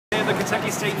the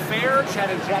Kentucky State Fair. Chad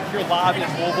and Jack here live in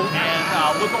Louisville,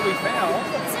 and look what we found.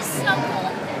 This is so cool.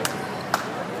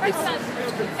 First of all,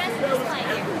 best display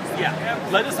here. Yeah,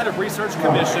 Legislative Research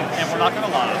Commission, and we're not going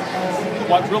to lie,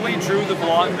 what really drew the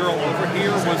blonde girl over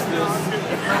here was this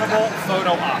incredible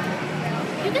photo op.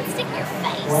 You can stick your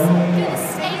face through the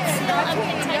state seal of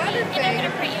Kentucky, and I'm going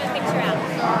to print you a picture out.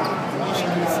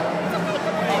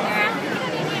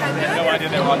 I had no idea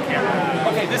they were on camera.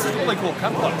 Okay, this is really cool.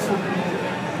 Come close.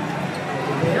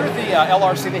 Here at the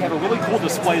LRC, they have a really cool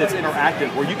display that's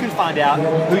interactive where you can find out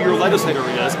who your legislator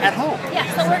is at home. Yeah,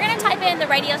 so we're going to type in the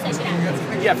radio station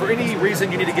ad. Yeah, for any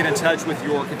reason you need to get in touch with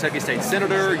your Kentucky State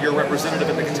Senator, your representative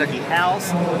in the Kentucky House,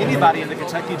 anybody in the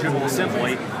Kentucky General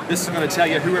Assembly, this is going to tell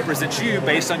you who represents you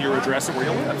based on your address and where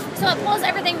you live. So it pulls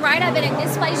everything right up and it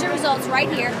displays your results right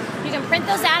here. You can print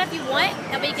those out if you want,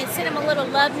 but you can send them a little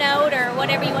love note or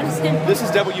whatever you want to send. This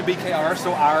is WBKR,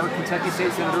 so our Kentucky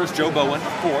State Senator is Joe Bowen,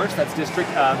 of course. That's District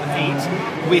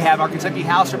 8. We have our Kentucky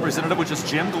House representative, which is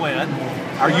Jim Glenn.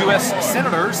 Our U.S.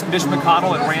 Senators, Mitch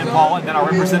McConnell and Rand Paul, and then our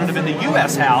representative in the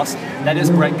U.S. House, that is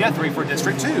Brett Guthrie for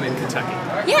District 2 in Kentucky.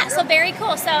 Yeah, so very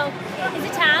cool. So, is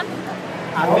it time?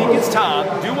 I think it's time.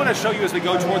 I do want to show you as we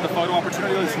go toward the photo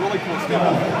opportunity. It's really cool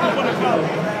stuff.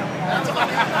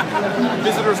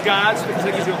 Visitors guides for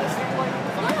Kentucky General. This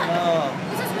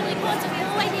is really cool. It's a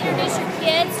cool way to introduce your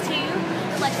kids to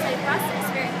the legislative process.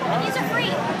 Very cool. And these are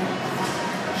free.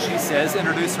 She says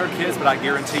introduce her kids, but I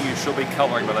guarantee you she'll be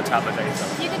coloring by the time the day's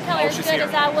up. You can color as good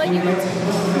as I would. You would.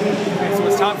 Okay, so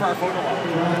it's time for our photo op.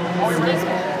 Are we ready?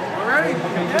 We're ready?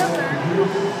 Okay, yeah.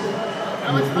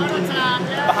 Now it's photo time.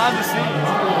 Behind the scenes.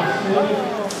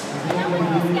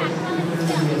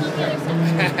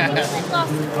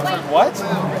 What?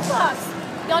 Lip gloss.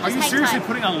 Are you seriously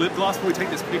putting on lip gloss before we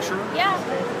take this picture? Yeah.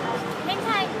 Hang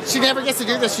tight. She never gets to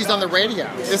do this. She's on the radio.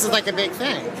 This is like a big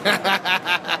thing.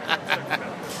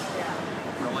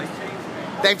 Really?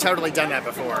 They've totally done that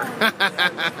before.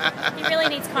 He really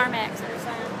needs Carmex or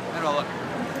something. I don't look.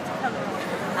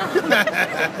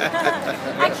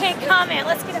 I can't comment.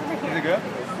 Let's get over here. Is it good?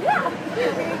 Yeah.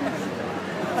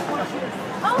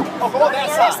 Oh, go on that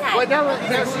side. Well, no,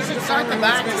 she should start the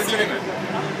back.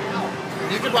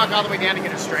 You could walk all the way down to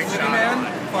get a straight shot. Man,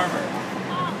 farmer.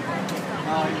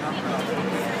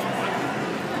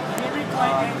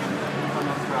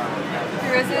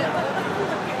 Who is it?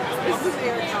 This is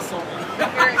Eric Hustle.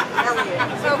 Eric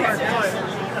Elliott. So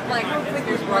like, hopefully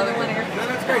there's more than one Eric.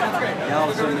 That's great, that's great. Yeah,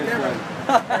 I'll send this one.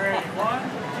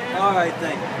 All right,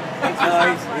 thank you. No,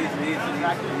 he's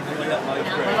really got my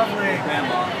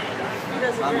grandma.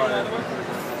 I'm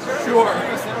Sure. He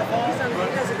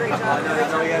does a great job. I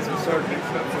know he has some surgery.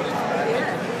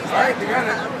 All right, you got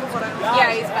it.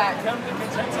 Yeah, he's back. Come to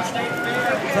Kentucky State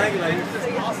Fair. Thank you, ladies.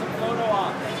 Awesome photo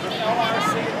op.